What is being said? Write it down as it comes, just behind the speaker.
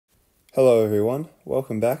Hello everyone,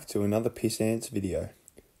 welcome back to another Piss Ants video.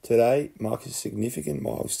 Today marks a significant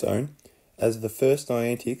milestone as the first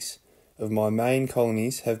Niantics of my main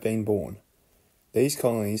colonies have been born. These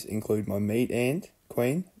colonies include my meat ant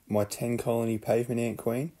queen, my 10 colony pavement ant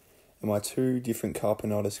queen, and my 2 different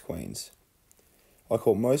Carponitis queens. I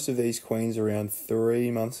caught most of these queens around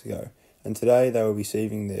 3 months ago, and today they will be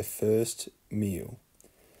receiving their first meal.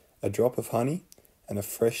 A drop of honey and a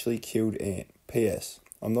freshly killed ant. P.S.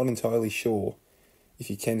 I'm not entirely sure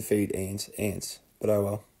if you can feed ants, but oh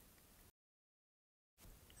well.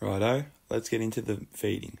 Righto, let's get into the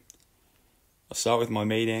feeding. I'll start with my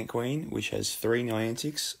meat ant queen, which has 3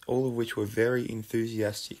 Niantics, all of which were very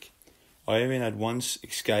enthusiastic. I even had one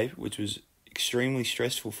escape, which was extremely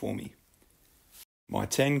stressful for me. My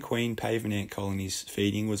 10 queen pavement ant colonies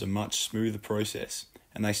feeding was a much smoother process,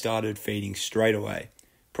 and they started feeding straight away,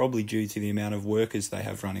 probably due to the amount of workers they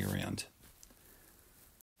have running around.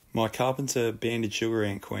 My carpenter banded sugar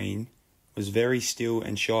ant queen was very still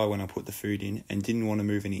and shy when I put the food in and didn't want to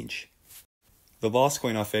move an inch. The last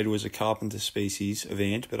queen I fed was a carpenter species of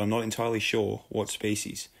ant, but I'm not entirely sure what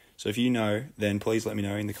species, so if you know, then please let me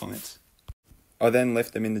know in the comments. I then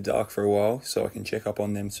left them in the dark for a while so I can check up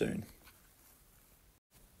on them soon.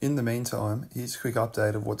 In the meantime, here's a quick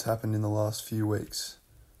update of what's happened in the last few weeks.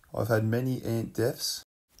 I've had many ant deaths.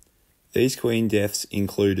 These queen deaths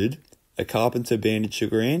included a carpenter banded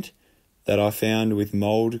sugar ant that I found with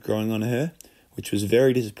mould growing on her, which was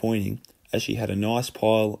very disappointing as she had a nice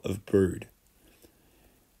pile of brood.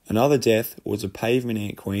 Another death was a pavement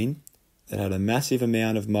ant queen that had a massive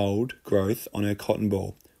amount of mould growth on her cotton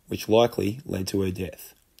ball, which likely led to her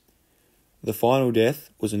death. The final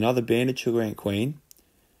death was another banded sugar ant queen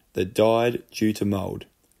that died due to mould.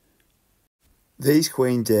 These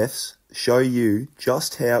queen deaths show you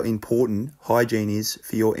just how important hygiene is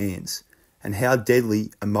for your ants and how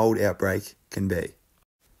deadly a mould outbreak can be.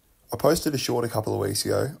 I posted a short a couple of weeks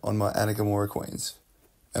ago on my Anagamora queens,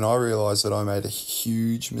 and I realised that I made a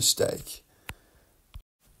huge mistake.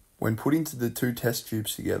 When putting the 2 test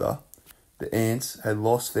tubes together, the ants had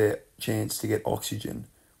lost their chance to get oxygen,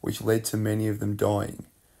 which led to many of them dying.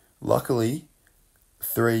 Luckily,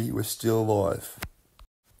 3 were still alive,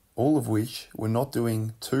 all of which were not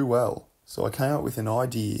doing too well. So I came up with an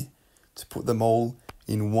idea to put them all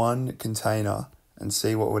in one container and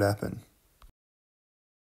see what would happen.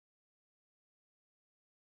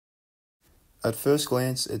 At first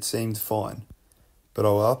glance, it seemed fine, but I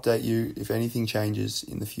will update you if anything changes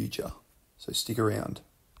in the future, so stick around.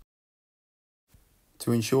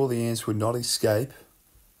 To ensure the ants would not escape,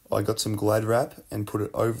 I got some Glad wrap and put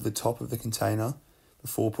it over the top of the container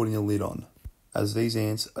before putting a lid on, as these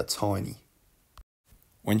ants are tiny.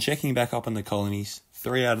 When checking back up on the colonies,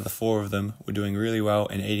 3 out of the 4 of them were doing really well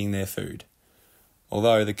and eating their food.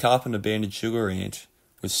 Although the carpenter banded sugar ant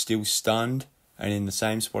was still stunned and in the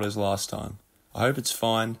same spot as last time. I hope it's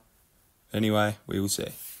fine. Anyway, we will see.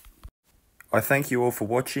 I thank you all for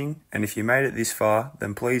watching, and if you made it this far,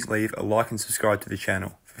 then please leave a like and subscribe to the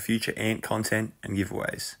channel for future ant content and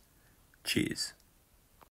giveaways. Cheers.